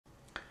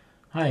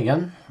Hi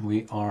again,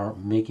 we are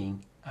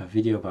making a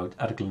video about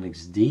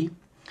ArcoLinuxD,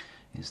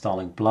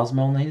 installing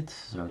Plasma on it,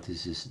 so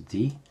this is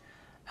D,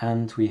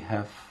 and we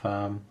have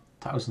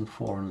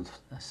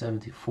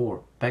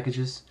 1474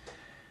 packages.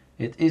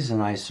 It is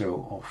an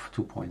ISO of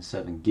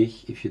 2.7 gig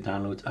if you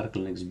download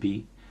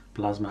ArcoLinuxD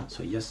Plasma,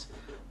 so yes,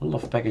 a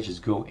lot of packages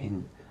go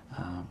in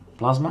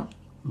Plasma,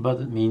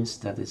 but it means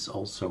that it's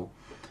also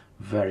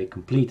very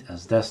complete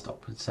as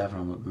desktop. It's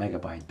 700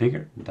 megabyte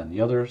bigger than the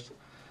others,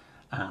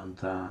 and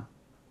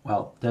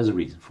well, there's a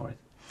reason for it.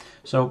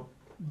 So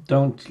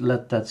don't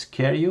let that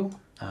scare you.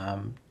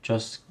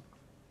 Just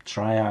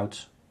try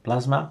out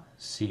Plasma,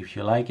 see if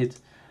you like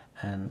it,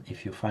 and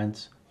if you find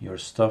your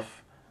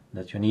stuff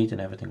that you need and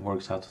everything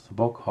works out of the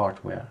box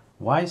hardware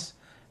wise,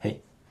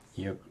 hey,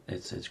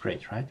 it's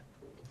great, right?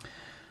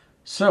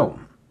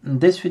 So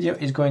this video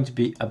is going to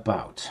be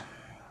about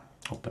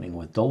opening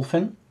with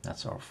Dolphin.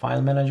 That's our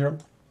file manager.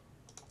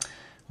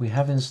 We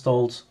have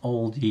installed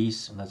all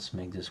these. Let's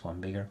make this one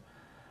bigger.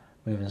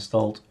 We've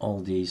installed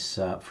all these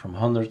from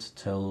 100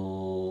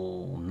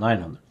 till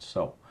 900.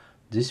 So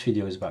this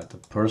video is about the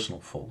personal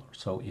folder.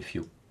 So if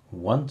you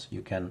want,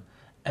 you can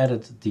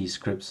edit these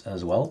scripts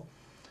as well.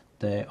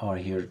 They are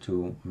here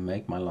to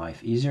make my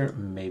life easier.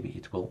 Maybe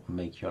it will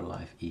make your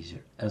life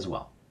easier as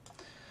well.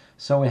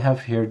 So we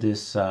have here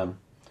this,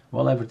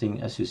 well,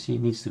 everything as you see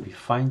needs to be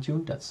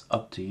fine-tuned. That's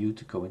up to you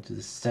to go into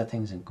the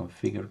settings and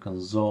configure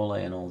console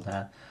and all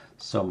that.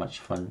 So much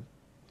fun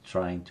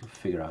trying to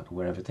figure out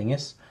where everything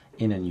is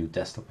in a new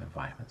desktop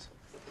environment.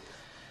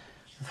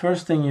 The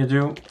first thing you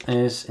do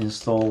is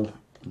install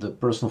the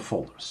personal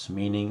folders,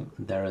 meaning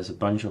there is a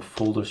bunch of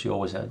folders you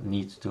always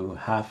need to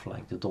have,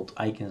 like the dot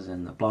icons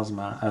and the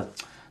Plasma,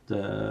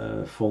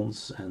 the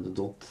fonts and the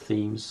dot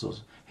themes, so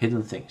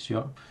hidden things.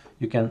 You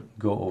can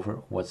go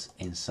over what's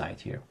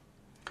inside here.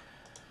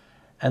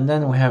 And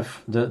then we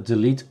have the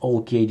delete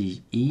all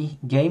KDE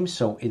games,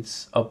 so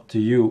it's up to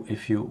you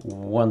if you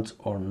want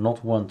or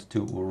not want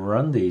to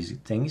run these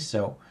things.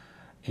 So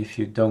if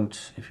you're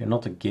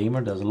not a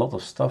gamer, there's a lot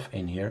of stuff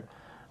in here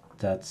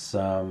that's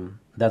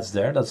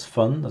there, that's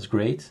fun, that's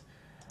great.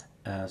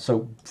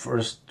 So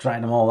first try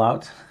them all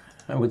out,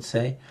 I would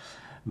say.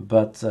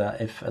 But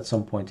if at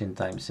some point in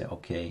time you say,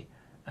 okay,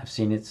 I've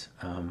seen it,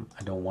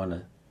 I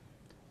don't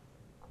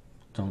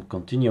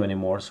continue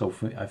anymore. So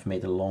I've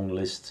made a long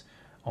list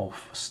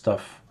of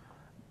stuff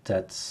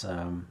that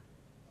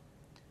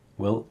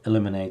will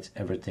eliminate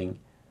everything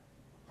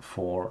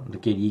for the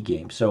KDE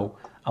game. So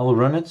I'll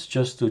run it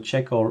just to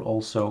check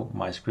also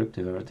my script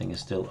if everything is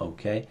still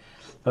okay.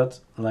 But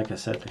like I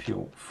said, if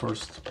you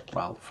first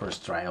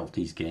try out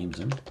these games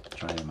and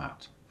try them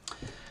out.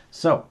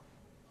 So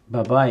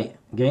bye-bye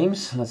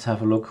games. Let's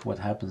have a look what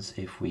happens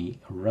if we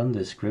run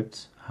this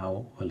script.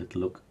 How will it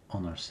look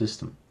on our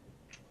system?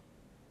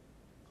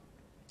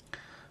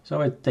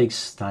 So it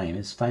takes time.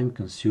 It's time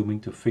consuming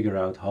to figure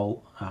out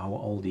how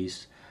all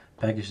these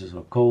packages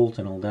are called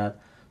and all that.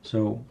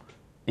 So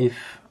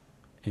if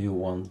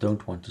you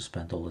don't want to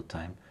spend all the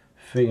time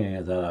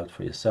figuring that out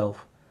for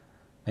yourself,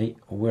 hey,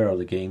 where are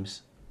the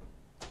games?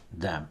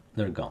 Damn,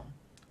 they're gone.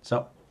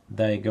 So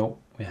there you go.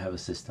 We have a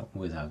system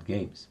without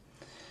games.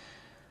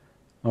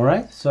 All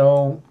right.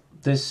 So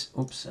this,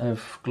 oops,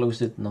 I've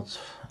closed it. Not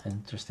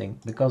interesting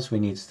because we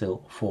need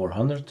still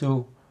 400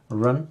 to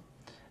run.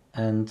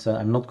 And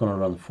I'm not going to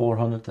run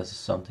 400, this is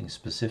something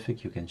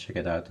specific. You can check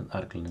it out on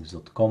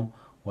ArcoLinux.com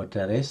what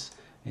that is.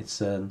 It's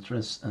a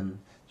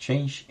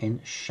change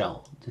in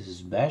shell. This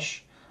is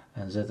bash,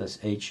 and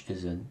ZSH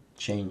is a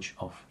change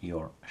of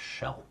your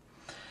shell.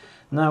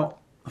 Now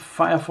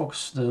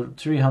Firefox, the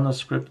 300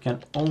 script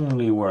can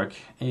only work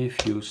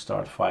if you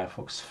start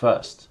Firefox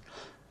first.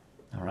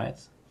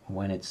 Alright,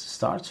 when it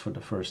starts for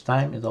the first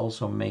time, it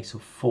also makes a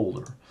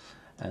folder.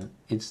 And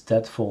it's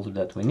that folder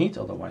that we need,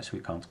 otherwise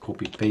we can't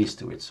copy paste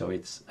to it. So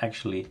it's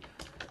actually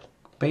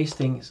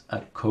pasting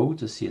a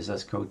code, a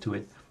CSS code to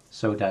it,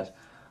 so that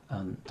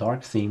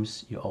dark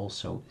themes you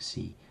also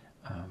see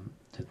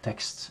the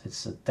text.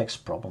 It's a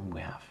text problem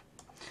we have.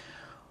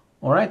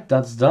 All right,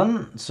 that's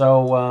done.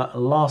 So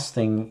last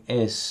thing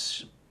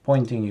is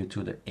pointing you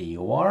to the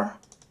AOR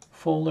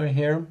folder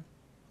here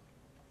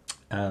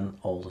and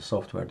all the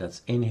software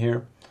that's in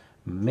here.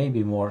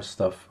 Maybe more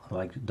stuff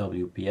like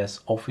WPS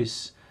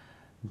Office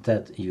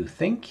that you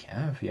think,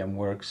 VM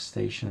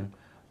Workstation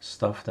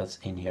stuff that's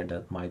in here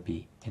that might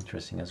be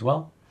interesting as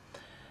well.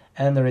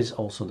 And there is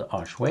also the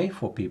Archway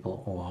for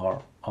people who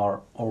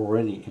are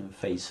already in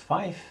phase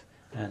 5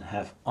 and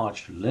have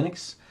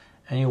ArcoLinux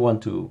and you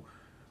want to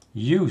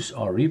use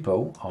our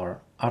repo,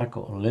 our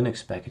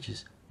ArcoLinux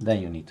packages,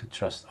 then you need to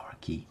trust our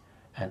key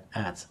and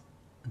add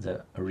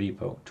the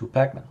repo to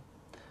Pacman.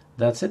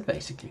 That's it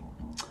basically.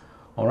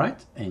 All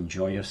right,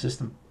 enjoy your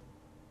system.